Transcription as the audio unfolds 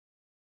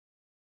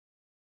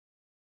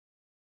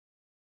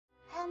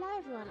Hello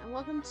everyone and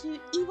welcome to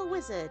Evil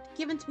Wizard,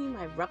 given to me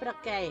by Rub It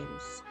Up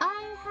Games.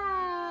 I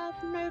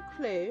have no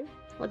clue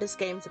what this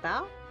game's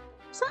about.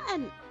 Is that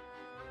an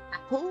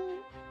Apple?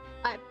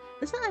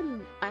 Is that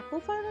an Apple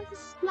phone on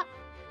this lap?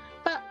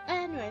 But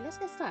anyway, let's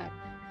get started.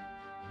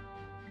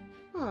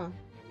 Huh,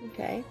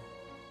 okay.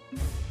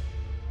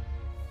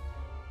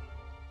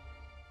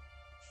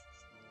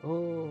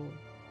 Oh,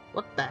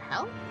 what the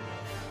hell?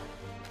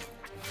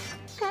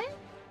 Okay.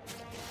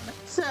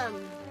 That's,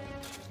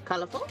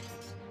 colourful.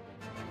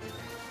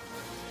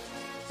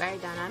 Very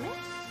dynamic.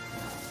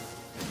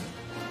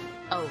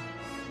 Oh.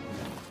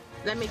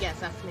 Let me guess,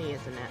 that's me,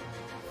 isn't it?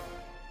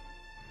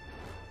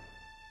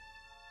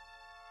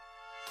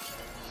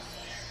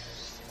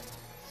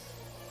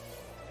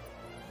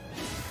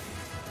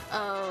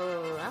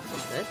 Oh, that's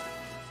not good.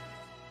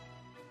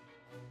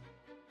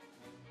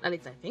 At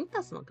least I think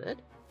that's not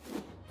good.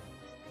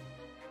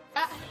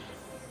 Ah.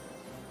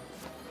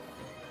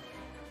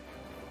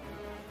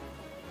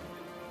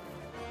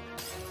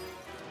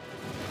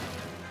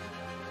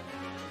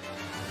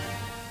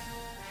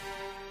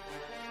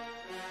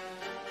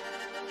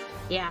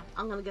 Yeah,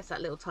 I'm gonna guess that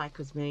little tyke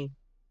was me.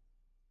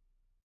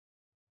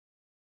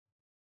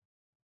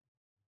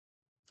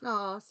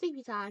 Oh,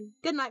 sleepy time.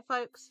 Good night,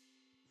 folks.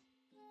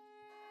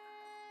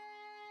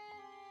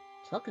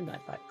 Good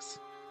night, folks.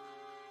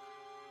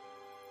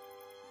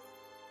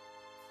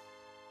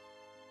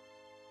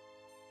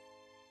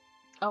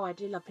 Oh, I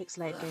do love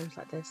pixelated games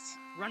like this.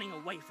 Running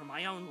away from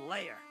my own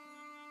lair.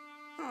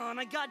 Oh, and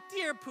I got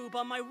deer poop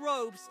on my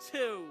robes,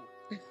 too.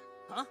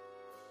 Huh?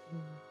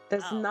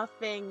 There's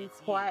nothing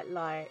quite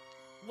like...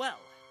 Well,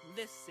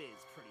 this is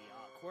pretty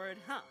awkward,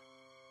 huh?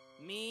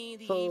 Me,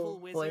 the full evil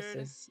wizard,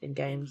 voices in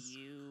games.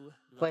 and you,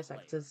 the Voice player.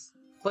 actors.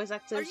 Voice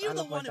actors, Are you I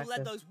the love one voice who led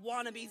actors. those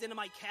wannabes into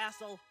my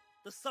castle?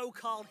 The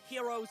so-called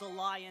Heroes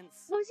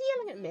Alliance? Oh, is he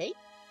yelling at me?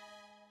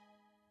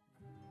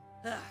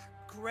 Ugh,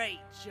 great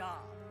job.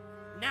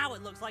 Now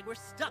it looks like we're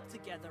stuck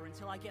together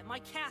until I get my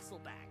castle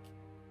back.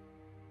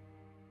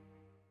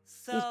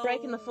 So, He's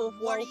breaking the fourth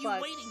wall, what are you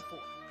folks. waiting for?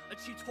 A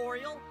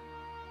tutorial?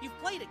 You've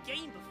played a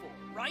game before,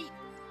 right?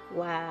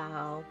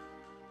 Wow.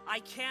 I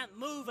can't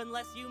move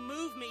unless you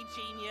move me,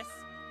 genius.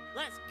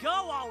 Let's go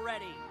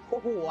already.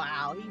 Oh,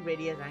 wow, he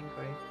really is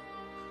angry.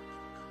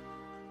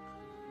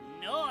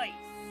 Nice.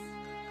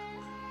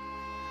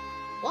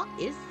 What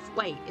is...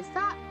 Wait, is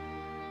that...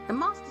 the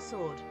Master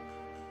Sword?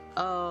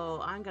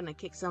 Oh, I'm gonna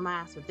kick some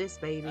ass with this,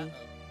 baby.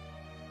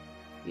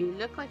 You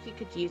look like you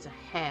could use a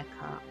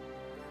haircut.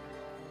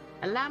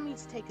 Allow me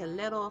to take a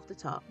little off the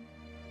top.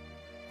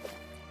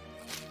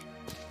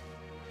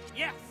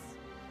 Yes.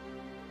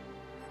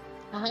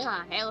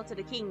 Haha, hail to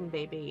the king,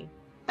 baby.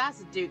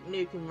 That's a Duke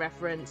Nukem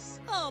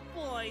reference. Oh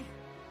boy.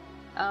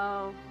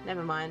 Oh,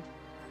 never mind.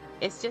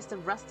 It's just a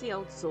rusty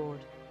old sword.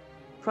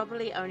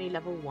 Probably only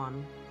level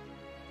 1.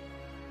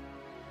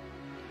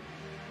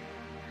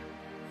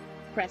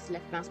 Press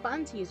left mouse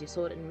button to use your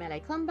sword in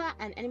melee combat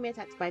and enemy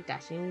attacks by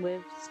dashing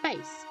with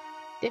space.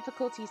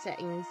 Difficulty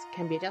settings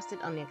can be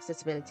adjusted on the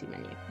accessibility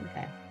menu.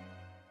 Okay.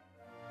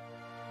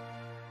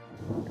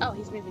 Oh,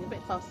 he's moving a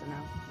bit faster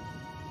now.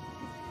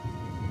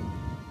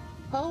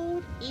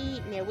 Hold E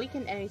near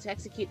weakened enemies to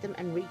execute them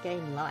and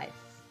regain life.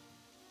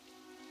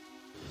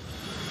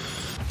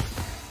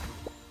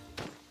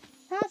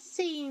 That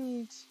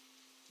seemed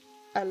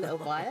a little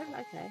violent.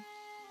 Okay.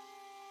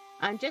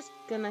 I'm just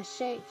gonna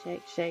shake,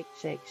 shake, shake,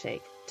 shake,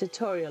 shake.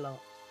 Tutorial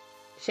off.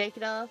 Shake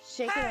it off,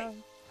 shake it off.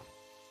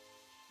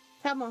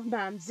 Come on,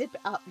 man, zip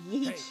it up,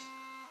 yeesh.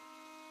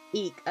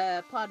 Eek,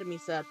 pardon me,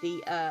 sir.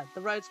 The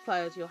road's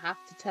closed. You'll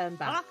have to turn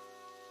back. Huh?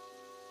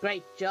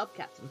 Great job,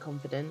 Captain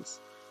Confidence.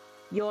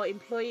 Your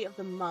Employee of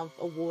the Month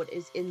award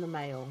is in the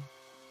mail.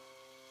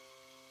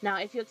 Now,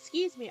 if you'll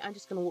excuse me, I'm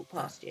just gonna walk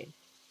past you.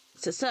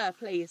 So, sir,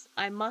 please,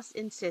 I must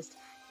insist.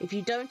 If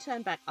you don't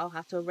turn back, I'll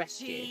have to arrest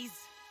you.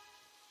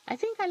 I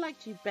think I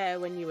liked you better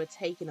when you were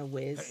taking a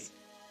whiz.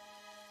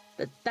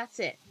 But that's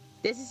it.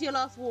 This is your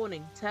last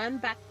warning. Turn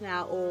back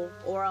now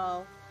or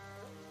I'll...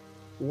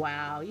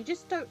 Wow, you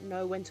just don't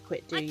know when to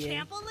quit, do you? I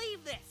can't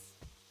believe this.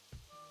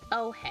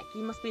 Oh, heck,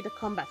 you must be the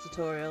combat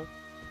tutorial.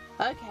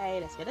 Okay,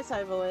 let's get this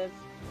over with.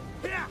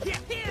 That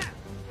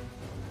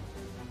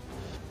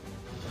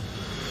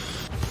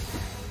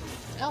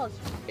was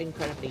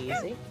incredibly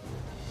easy.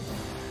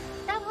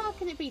 How hard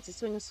can it be to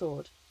swing a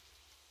sword?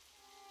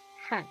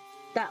 Ha,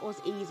 that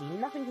was easy.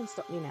 Nothing can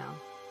stop me now.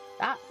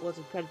 That was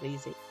incredibly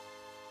easy.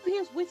 Oh, he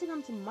was whizzing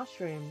onto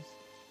mushrooms.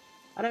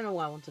 I don't know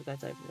why I want to go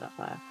over that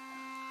fire.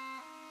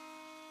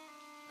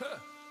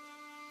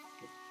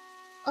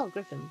 Oh,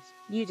 Griffins.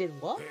 You did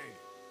what?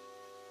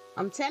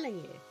 I'm telling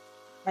you.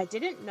 I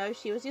didn't know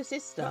she was your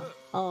sister.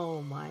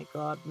 Oh my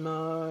god,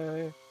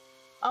 no.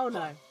 Oh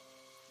no.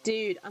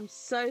 Dude, I'm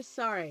so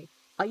sorry.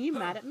 Are you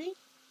mad at me?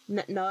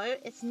 No,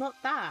 it's not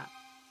that.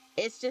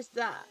 It's just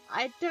that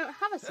I don't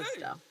have a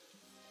sister.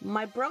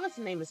 My brother's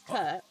name is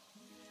Kurt.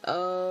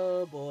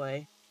 Oh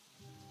boy.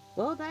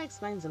 Well, that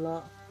explains a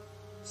lot.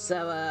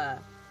 So,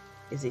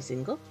 is he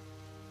single?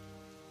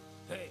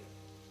 Hey.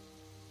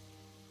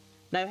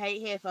 No hate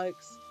here,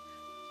 folks.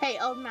 Hey,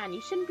 old man,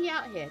 you shouldn't be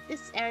out here.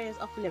 This area is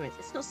off limits.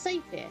 It's not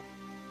safe here.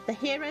 The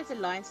Heroes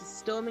Alliance is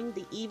storming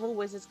the evil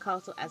wizard's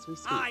castle as we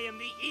speak. I am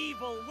the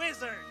evil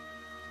wizard!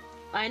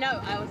 I know,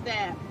 I was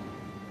there.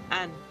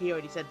 And he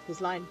already said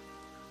his line.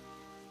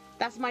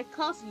 That's my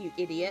castle, you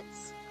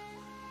idiots.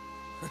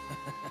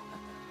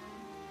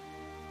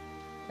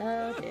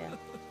 Oh dear.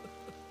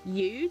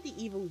 You, the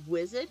evil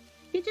wizard?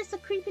 You're just a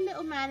creepy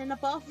little man in a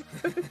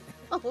bathroom.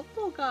 Oh,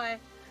 poor guy.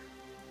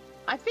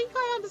 I think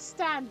I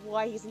understand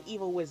why he's an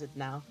evil wizard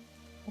now.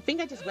 I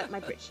think I just wet my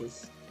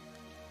britches.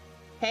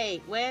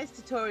 Hey, where's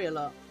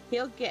Tutorialot?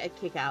 He'll get a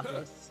kick out of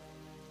this.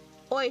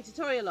 Oi,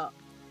 Tutorialot,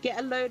 get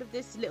a load of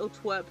this little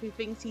twerp who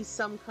thinks he's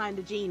some kind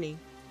of genie.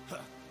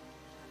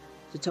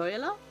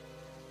 Tutorialot?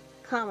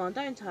 Come on,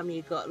 don't tell me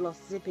you got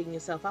lost zipping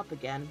yourself up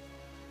again.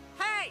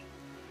 Hey!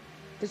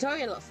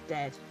 Tutorialot's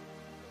dead.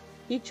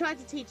 He tried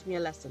to teach me a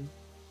lesson.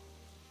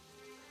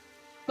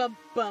 Bum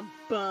bum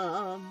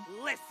bum.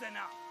 Listen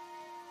up!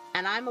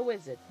 And I'm a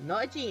wizard,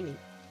 not a genie.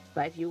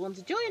 But if you want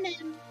to join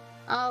in,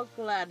 I'll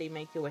gladly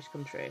make your wish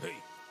come true. Hey.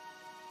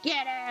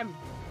 Get him!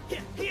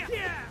 Did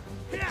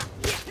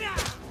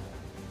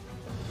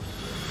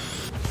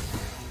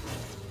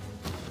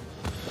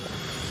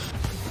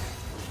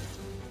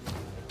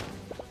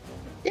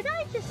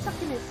I just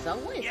suck in his soul?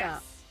 What is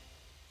that?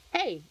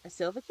 Hey, a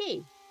silver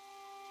key.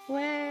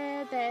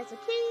 Where there's a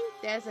key,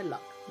 there's a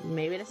lock.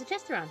 Maybe there's a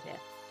chest around here.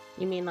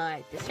 You mean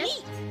like this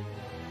chest?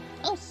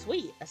 Oh,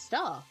 sweet, a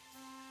star.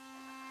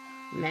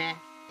 Meh,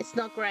 it's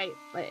not great,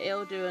 but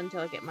it'll do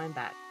until I get mine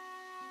back.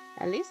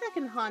 At least I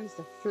can harness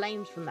the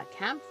flames from that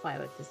campfire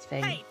with this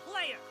thing. Hey,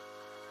 player!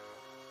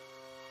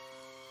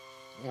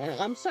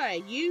 I'm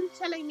sorry, are you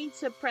telling me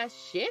to press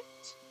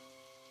shift?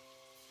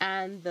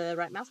 And the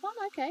right mouse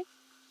button? Okay.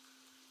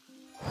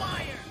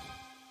 Fire!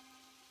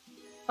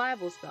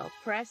 Fireball spell.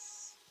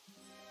 Press...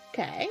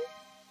 Okay.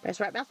 Press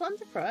right mouse button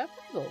to throw a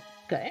fireball.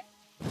 Okay.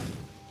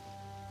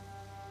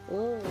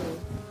 Ooh.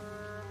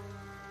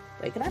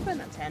 Wait, can I burn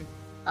that 10?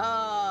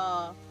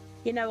 Oh,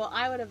 you know what?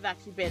 I would have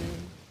actually been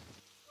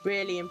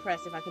really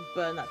impressed if I could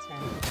burn that 10.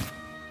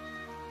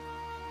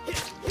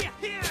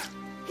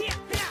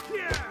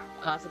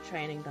 Oh, it's a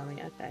training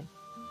dummy. Okay.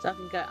 So I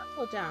can go up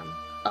or down.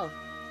 Oh.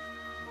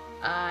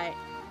 I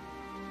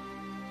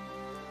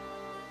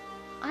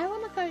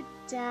want to go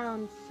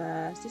down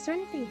first. Is there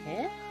anything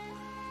here?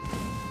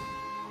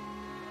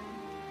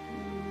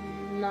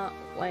 Not.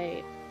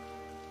 Wait.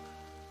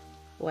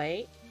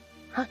 Wait.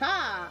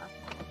 Haha!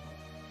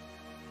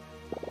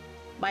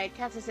 My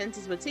Kata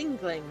senses were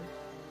tingling.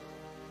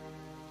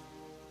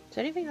 Is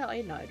there anything that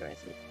I know, there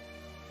isn't?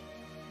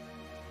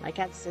 My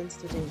Kata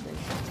senses were tingling.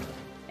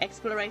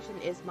 Exploration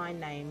is my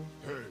name.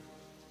 Hey.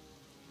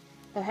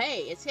 Oh, hey,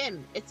 it's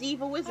him. It's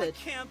Evil Wizard.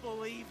 I can't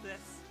believe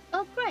this.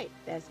 Oh, great.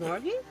 There's more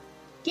of you.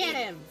 Get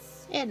him.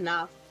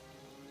 Enough.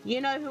 You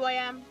know who I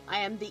am. I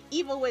am the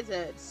Evil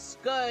Wizard,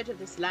 scourge of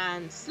this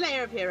land,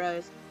 slayer of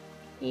heroes.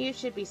 You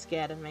should be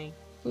scared of me.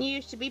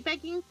 You should be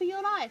begging for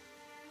your life.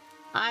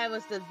 I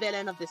was the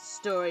villain of this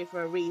story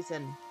for a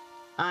reason.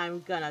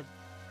 I'm gonna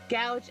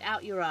gouge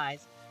out your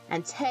eyes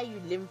and tear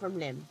you limb from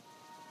limb.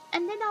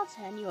 And then I'll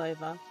turn you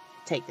over.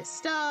 Take the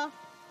star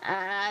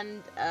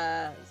and,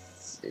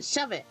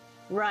 shove it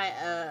right,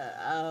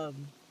 Achoo!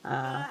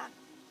 I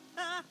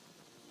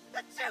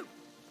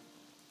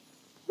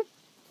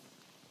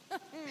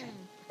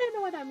don't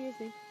know why that amused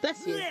me.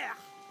 Bless you. Yeah.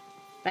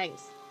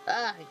 Thanks.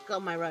 I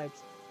got my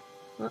robes.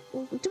 Do we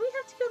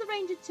have to kill the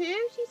ranger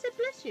too? She said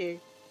bless you.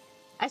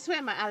 I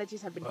swear my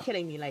allergies have been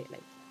killing me lately.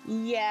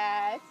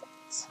 Yeah,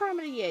 it's time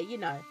of the year, you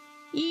know.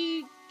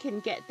 You can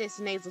get this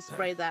nasal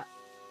spray that...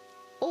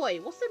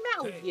 Oi, what's the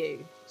matter with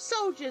you?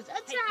 Soldiers,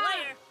 attack! Hey,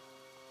 player!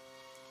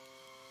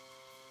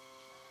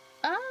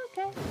 Oh,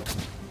 okay.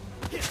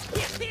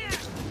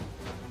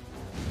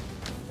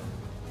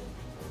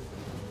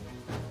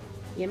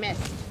 You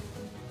missed.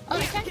 Oh,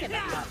 I can't get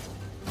back up.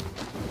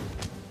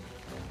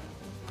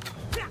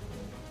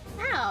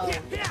 Ow!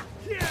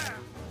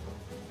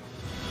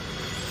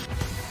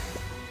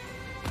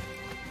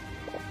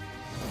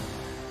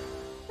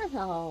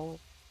 Oh.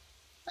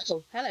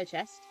 Oh, hello,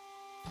 chest.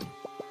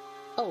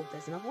 Oh,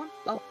 there's another one.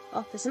 Oh,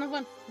 there's another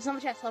one. There's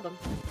another chest. Hold on.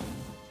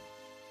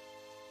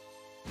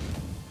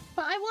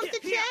 But I want the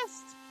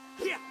chest!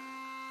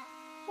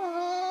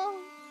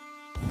 Oh.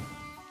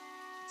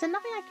 So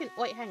nothing I can...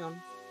 Wait, hang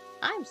on.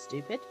 I'm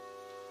stupid.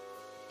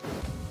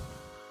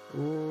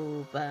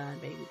 Ooh, burn,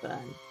 baby,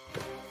 burn.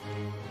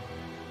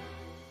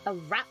 A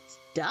wrapped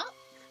duck?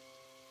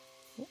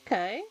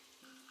 Okay.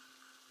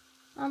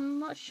 I'm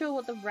not sure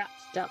what the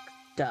wrapped duck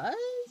does,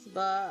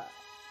 but...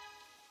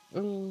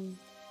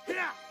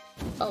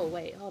 Oh,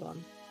 wait, hold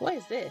on. What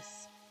is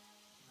this?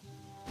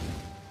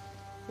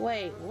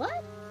 Wait,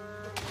 what?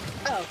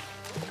 Oh.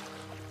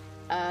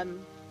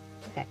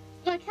 Okay.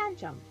 So I can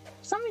jump.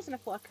 For some reason I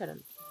thought I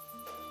couldn't.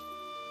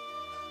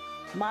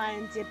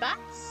 Mind the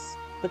bats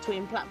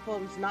between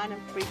platforms 9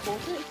 and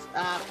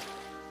 3/4.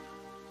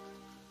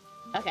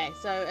 Okay,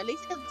 so at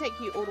least it doesn't take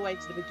you all the way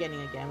to the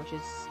beginning again, which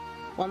is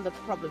one of the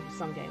problems with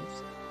some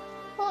games.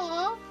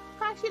 Aww,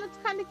 actually looks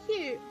kind of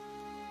cute.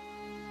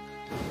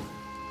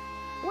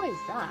 What is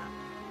that?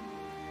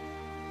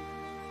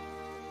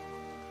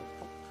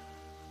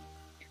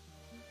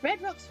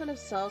 Red rocks full of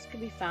souls can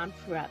be found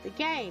throughout the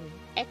game.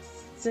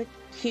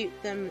 Execute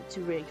them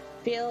to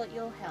refill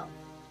your health.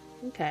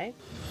 Okay.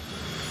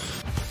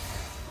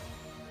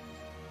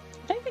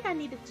 I don't think I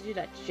needed to do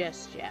that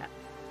just yet.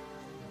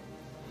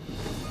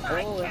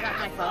 Oh, is that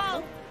my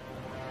castle?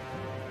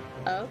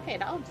 Okay,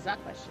 that answers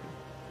that question.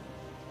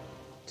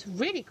 It's a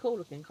really cool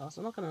looking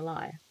castle, I'm not gonna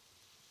lie.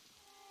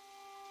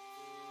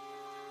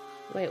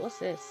 Wait, what's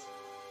this?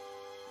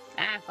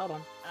 Ah, hold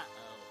on.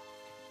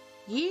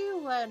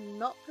 You were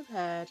not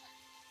prepared.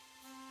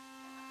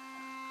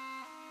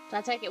 So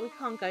I take it we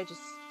can't go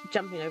just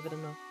jumping over the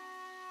knob.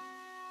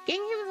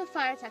 Getting hit with a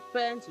fire attack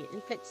burns you and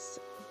inflicts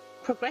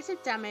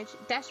progressive damage.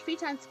 Dash 3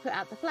 times to put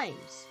out the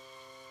flames.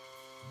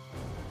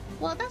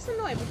 Well, that's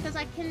annoying because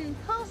I can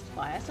cast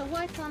fire, so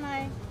why can't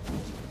I?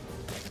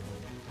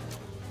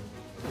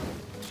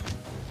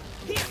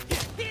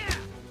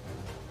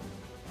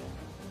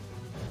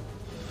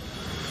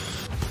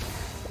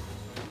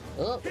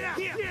 Oh,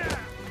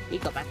 he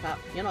got back up.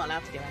 You're not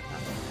allowed to get back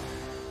up.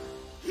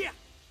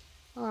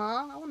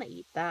 Aw, I want to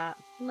eat that.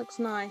 It looks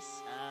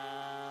nice.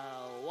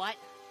 What?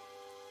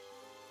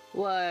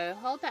 Whoa,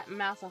 hold that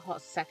mouse a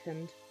hot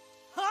second.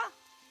 Huh?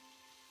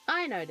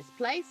 I know this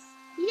place.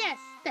 Yes,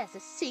 there's a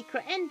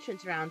secret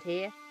entrance around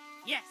here.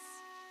 Yes.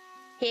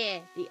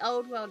 Here, the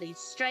old world leads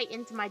straight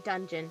into my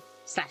dungeon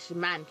 /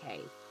 man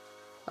cave.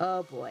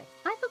 Oh boy,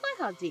 I forgot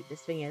how deep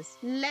this thing is.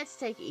 Let's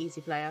take it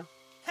easy, player.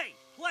 Hey,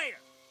 player!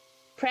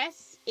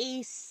 Press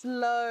E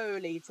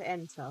slowly to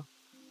enter.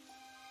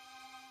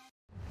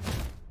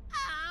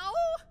 Ow!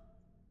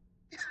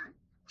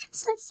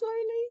 So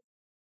slowly.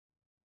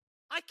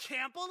 I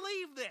can't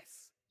believe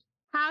this!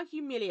 How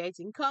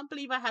humiliating. Can't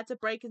believe I had to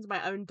break into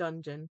my own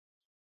dungeon.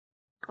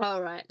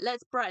 Alright,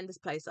 let's brighten this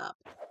place up.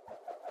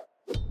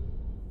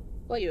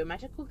 What, are you a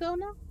magical girl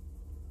now?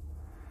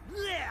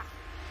 Yeah.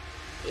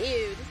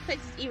 Ew, this place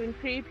is even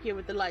creepier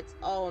with the lights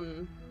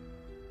on.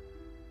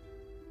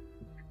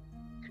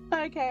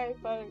 Okay,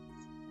 folks.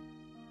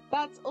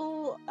 That's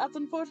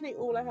unfortunately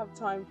all I have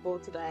time for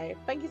today.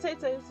 Thank you so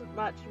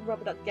much,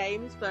 Rubber Duck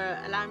Games, for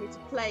allowing me to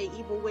play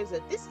Evil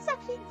Wizard. This is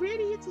actually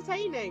really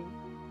entertaining.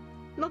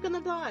 Not gonna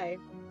die.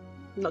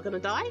 Not gonna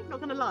die? Not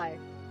gonna lie.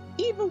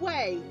 Either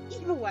way.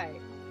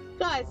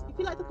 Guys, if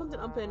you like the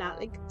content I'm putting out,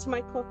 link to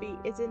my coffee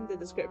is in the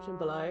description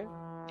below.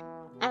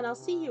 And I'll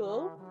see you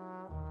all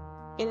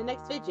in the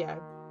next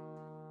video.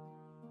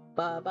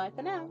 Bye bye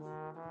for now.